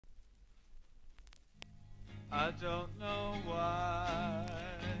I don't know why,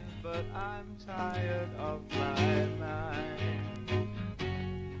 but I'm tired of my mind.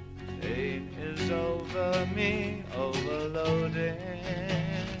 Pain is over me, overloading.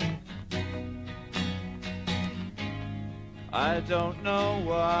 I don't know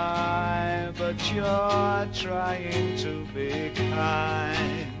why, but you're trying to be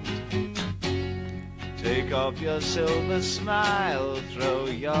kind. Take off your silver smile, throw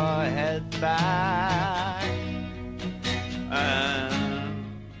your head back and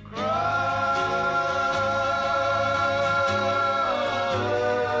cry.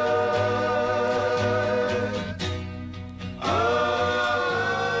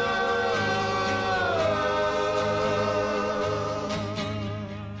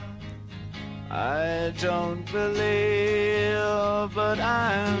 I don't believe, but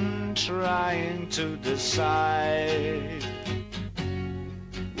I'm trying to decide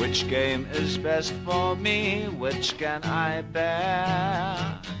which game is best for me, which can I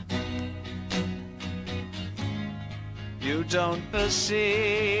bear. You don't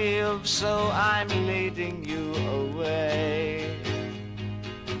perceive, so I'm leading you away,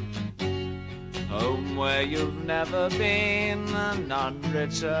 home where you've never been, none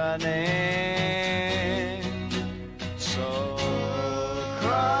returning. So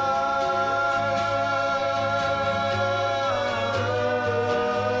cry.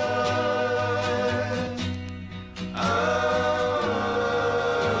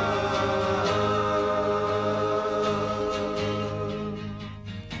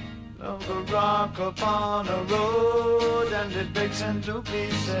 Love a rock upon a road and it breaks into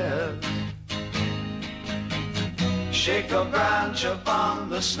pieces. Shake a branch upon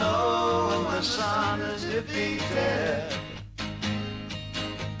the snow when the sun is defeated.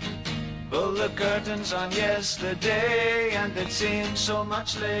 Pull the curtains on yesterday and it seems so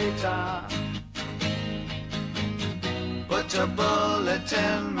much later. Put a bullet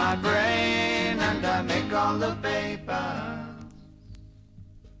in my brain and I make all the paper.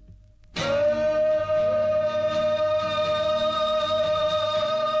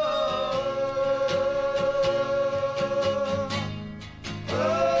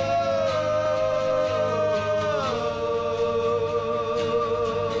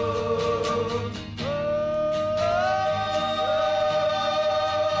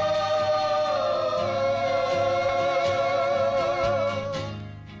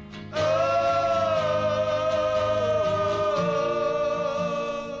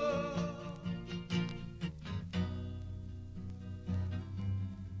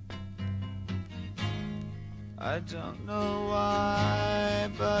 I don't know why,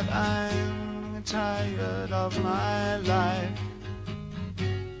 but I'm tired of my life.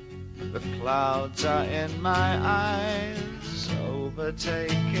 The clouds are in my eyes,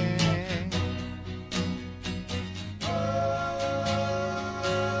 overtaking.